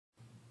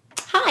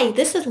Hi,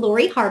 this is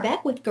Lori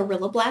Harbeck with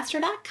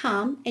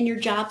GorillaBlaster.com and your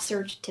job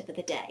search tip of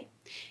the day.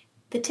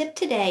 The tip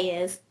today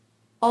is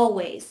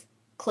always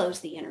close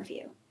the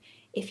interview.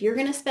 If you're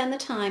going to spend the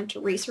time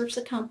to research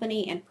the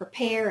company and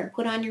prepare and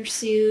put on your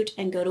suit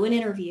and go to an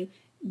interview,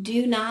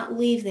 do not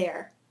leave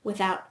there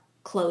without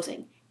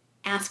closing,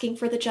 asking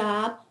for the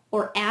job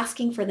or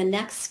asking for the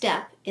next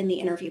step in the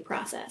interview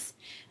process.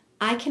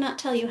 I cannot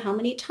tell you how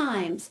many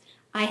times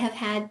I have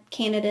had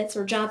candidates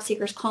or job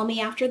seekers call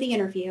me after the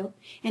interview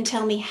and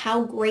tell me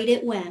how great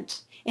it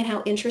went and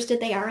how interested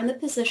they are in the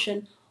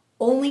position,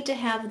 only to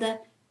have the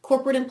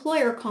corporate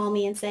employer call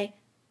me and say,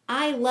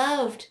 I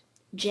loved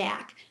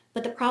Jack,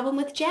 but the problem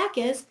with Jack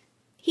is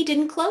he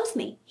didn't close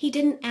me. He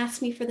didn't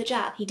ask me for the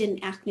job. He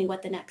didn't ask me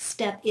what the next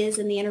step is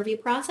in the interview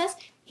process.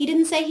 He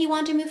didn't say he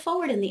wanted to move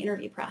forward in the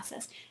interview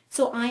process.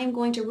 So I am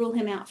going to rule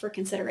him out for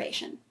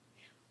consideration.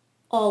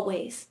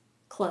 Always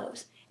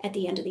close at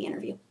the end of the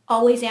interview.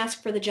 Always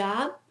ask for the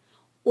job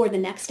or the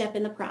next step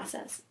in the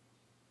process.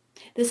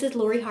 This is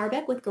Lori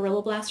Harbeck with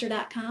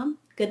GorillaBlaster.com.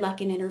 Good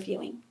luck in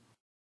interviewing.